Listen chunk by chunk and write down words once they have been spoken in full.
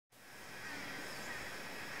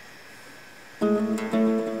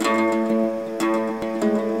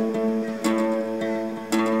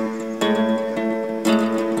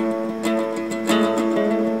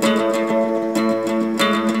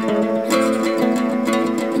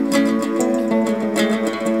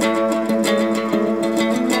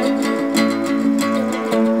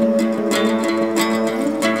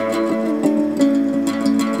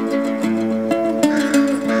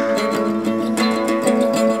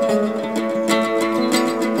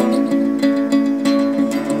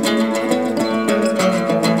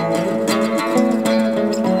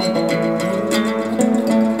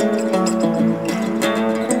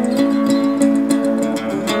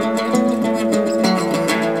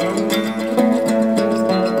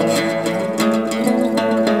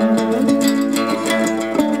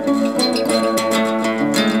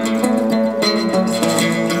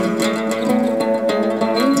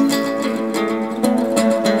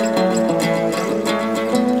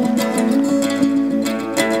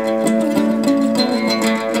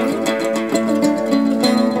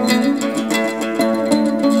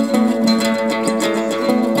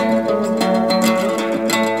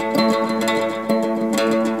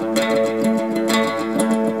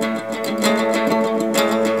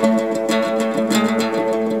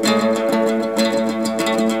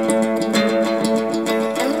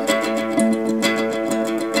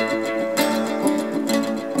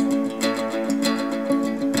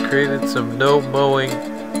created some no mowing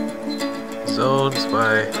zones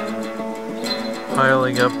by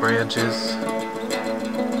piling up branches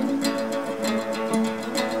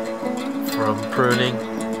from pruning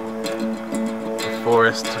the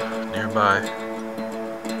forest nearby.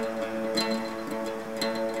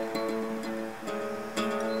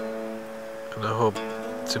 And I hope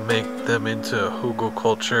to make them into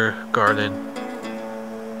hugelkultur garden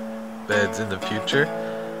beds in the future.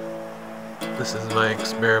 This is my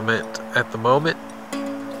experiment at the moment,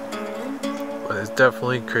 but it's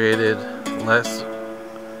definitely created less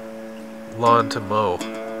lawn to mow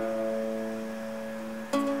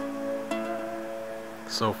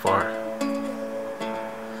so far.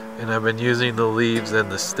 And I've been using the leaves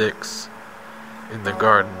and the sticks in the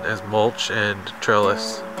garden as mulch and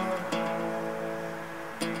trellis.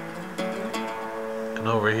 And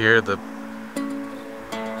over here the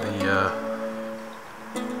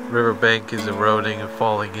riverbank is eroding and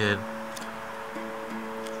falling in.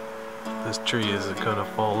 This tree is gonna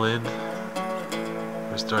fall in.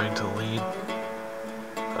 We're starting to lean.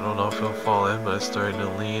 I don't know if it'll fall in, but it's starting to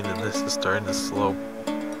lean, and this is starting to slope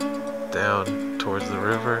down towards the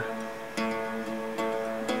river.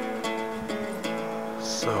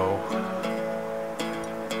 So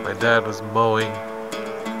my dad was mowing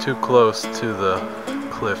too close to the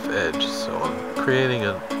cliff edge, so I'm creating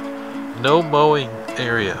a no mowing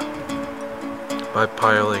area by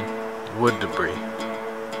piling wood debris.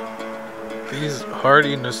 These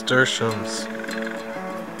hardy nasturtiums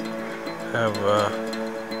have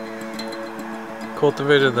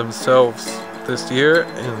cultivated themselves this year,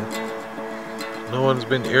 and no one's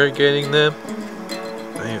been irrigating them.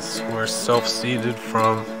 These were self-seeded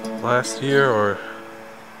from last year or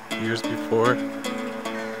years before.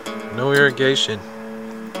 No irrigation.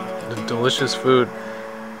 And delicious food.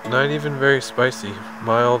 Not even very spicy.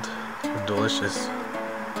 Mild and delicious.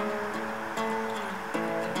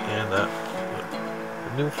 And a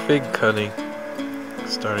new fig cutting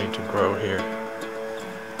is starting to grow here.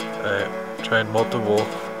 I tried multiple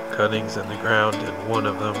cuttings in the ground, and one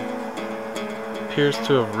of them appears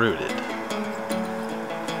to have rooted.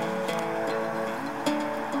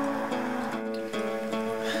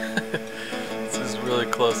 This is really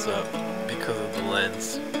close up because of the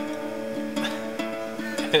lens.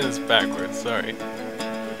 It's backwards, sorry.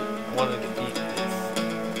 I wanted to eat this.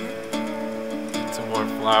 Eat some more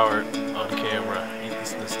flour on camera. Eat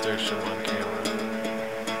this nasturtium on camera.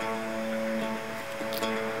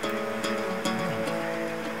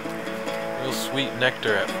 Real sweet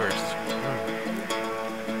nectar at first.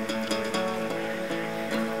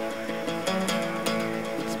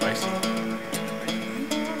 Spicy.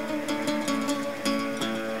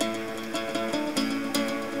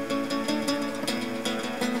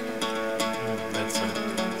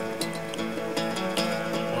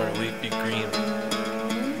 Leafy green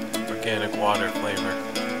organic water flavor.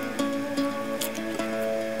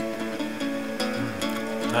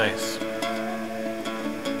 Nice.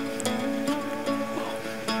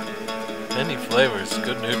 Many flavors,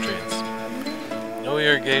 good nutrients. No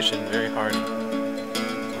irrigation, very hardy.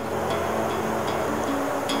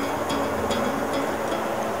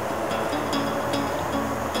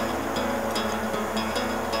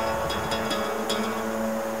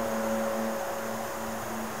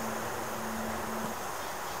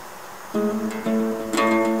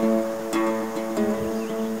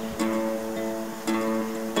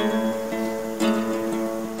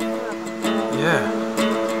 Yeah.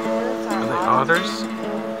 Are they otters?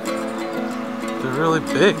 They're really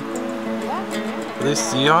big. Are they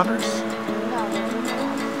sea otters?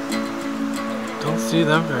 Don't see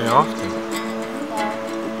them very often.